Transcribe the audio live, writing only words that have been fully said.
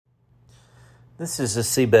This is a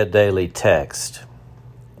Seabed Daily text.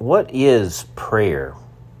 What is prayer?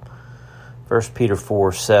 1 Peter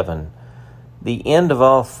 4:7. The end of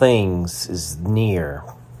all things is near.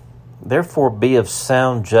 Therefore be of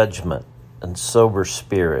sound judgment and sober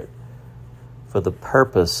spirit for the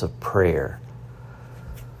purpose of prayer.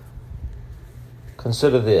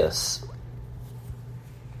 Consider this.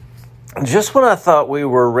 Just when I thought we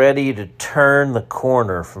were ready to turn the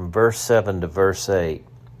corner from verse 7 to verse 8,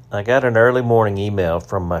 I got an early morning email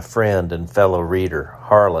from my friend and fellow reader,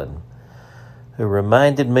 Harlan, who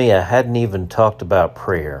reminded me I hadn't even talked about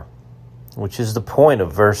prayer, which is the point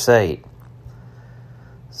of verse 8.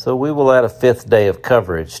 So we will add a fifth day of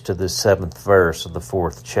coverage to this seventh verse of the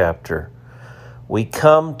fourth chapter. We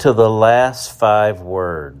come to the last 5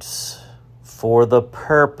 words, for the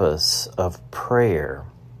purpose of prayer.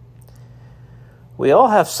 We all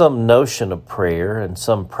have some notion of prayer and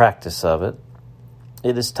some practice of it.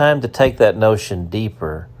 It is time to take that notion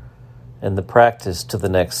deeper and the practice to the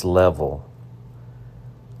next level.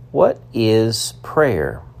 What is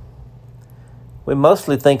prayer? We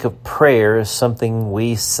mostly think of prayer as something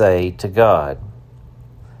we say to God.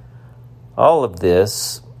 All of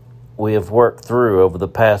this we have worked through over the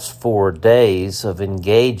past 4 days of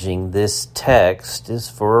engaging this text is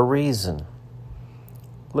for a reason.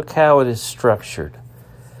 Look how it is structured.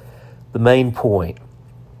 The main point.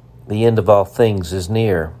 The end of all things is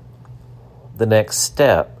near. The next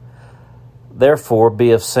step, therefore,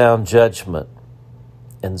 be of sound judgment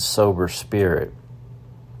and sober spirit.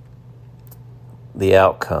 The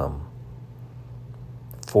outcome,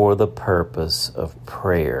 for the purpose of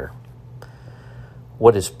prayer.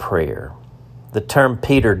 What is prayer? The term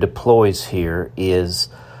Peter deploys here is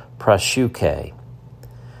proseuche.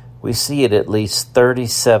 We see it at least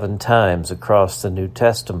 37 times across the New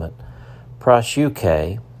Testament.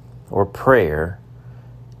 Proseuche, or prayer,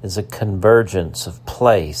 is a convergence of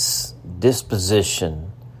place,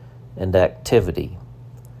 disposition, and activity,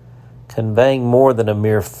 conveying more than a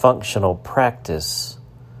mere functional practice,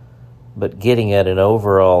 but getting at an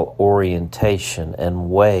overall orientation and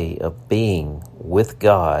way of being with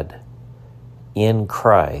God in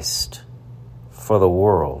Christ for the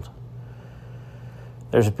world.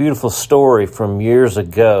 There's a beautiful story from years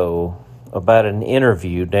ago about an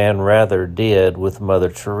interview Dan Rather did with Mother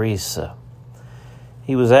Teresa.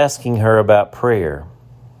 He was asking her about prayer.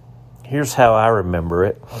 Here's how I remember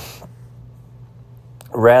it.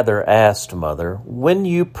 Rather asked Mother, when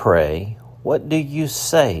you pray, what do you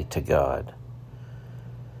say to God?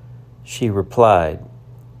 She replied,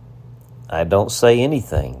 I don't say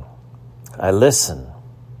anything. I listen.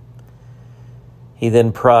 He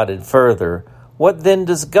then prodded further, what then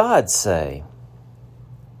does God say?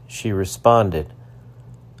 She responded,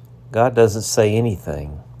 God doesn't say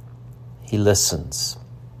anything. He listens.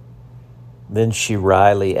 Then she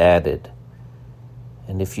wryly added,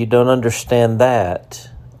 and if you don't understand that,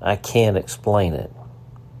 I can't explain it.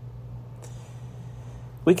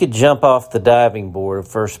 We could jump off the diving board of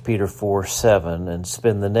 1 Peter 4:7 and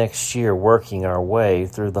spend the next year working our way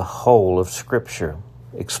through the whole of Scripture,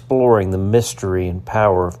 exploring the mystery and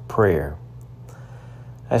power of prayer.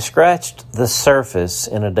 I scratched the surface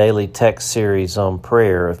in a daily text series on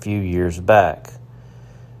prayer a few years back,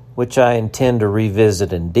 which I intend to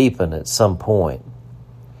revisit and deepen at some point.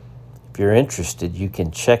 If you're interested, you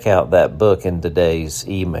can check out that book in today's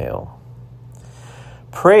email.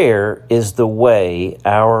 Prayer is the way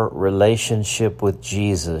our relationship with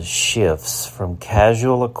Jesus shifts from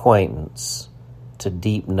casual acquaintance to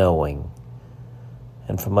deep knowing,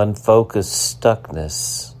 and from unfocused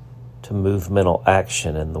stuckness to movemental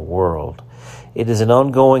action in the world. It is an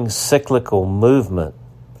ongoing cyclical movement,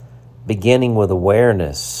 beginning with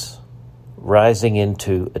awareness, rising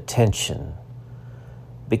into attention,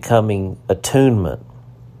 becoming attunement,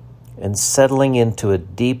 and settling into a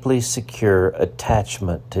deeply secure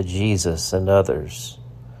attachment to Jesus and others.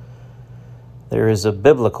 There is a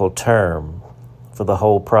biblical term for the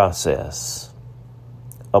whole process: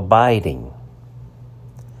 abiding.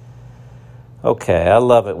 Okay, I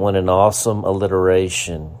love it when an awesome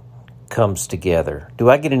alliteration comes together. Do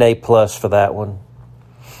I get an A+ for that one?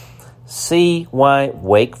 See why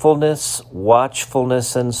wakefulness,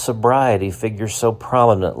 watchfulness, and sobriety figure so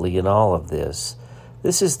prominently in all of this.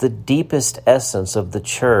 This is the deepest essence of the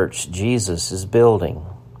church Jesus is building.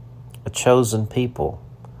 A chosen people,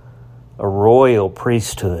 a royal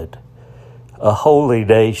priesthood, a holy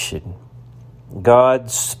nation,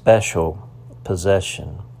 God's special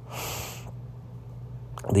possession.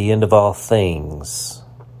 The end of all things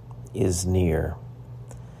is near.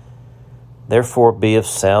 Therefore be of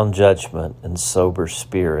sound judgment and sober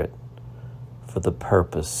spirit for the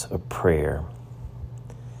purpose of prayer.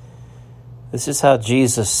 This is how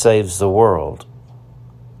Jesus saves the world.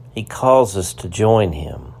 He calls us to join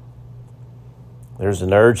him. There's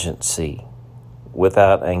an urgency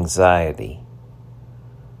without anxiety,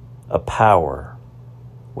 a power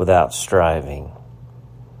without striving.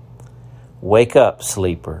 Wake up,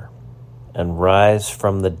 sleeper, and rise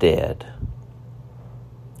from the dead.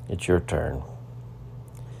 It's your turn.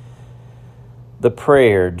 The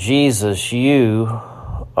prayer, Jesus, you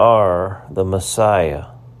are the Messiah,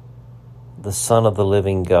 the Son of the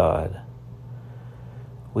living God.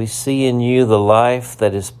 We see in you the life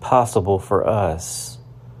that is possible for us,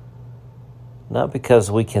 not because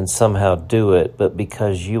we can somehow do it, but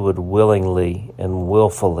because you would willingly and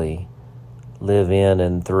willfully live in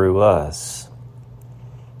and through us.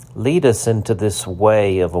 Lead us into this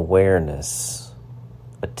way of awareness,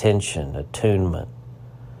 attention, attunement,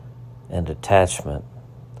 and attachment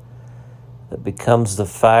that becomes the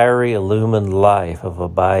fiery, illumined life of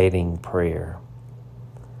abiding prayer.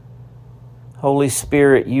 Holy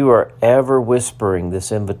Spirit, you are ever whispering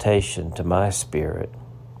this invitation to my spirit.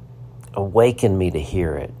 Awaken me to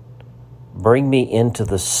hear it. Bring me into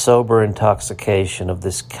the sober intoxication of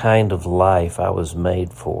this kind of life I was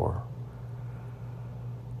made for.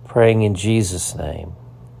 Praying in Jesus' name.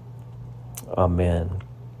 Amen.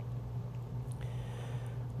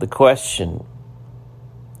 The question,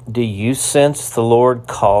 do you sense the Lord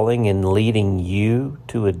calling and leading you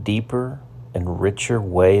to a deeper and richer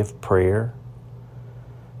way of prayer?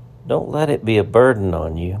 Don't let it be a burden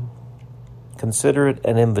on you. Consider it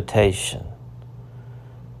an invitation.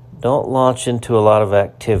 Don't launch into a lot of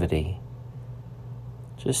activity.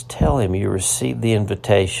 Just tell him you received the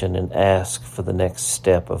invitation and ask for the next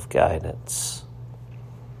step of guidance.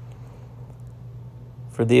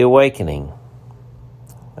 For The Awakening,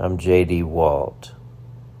 I'm J.D. Walt.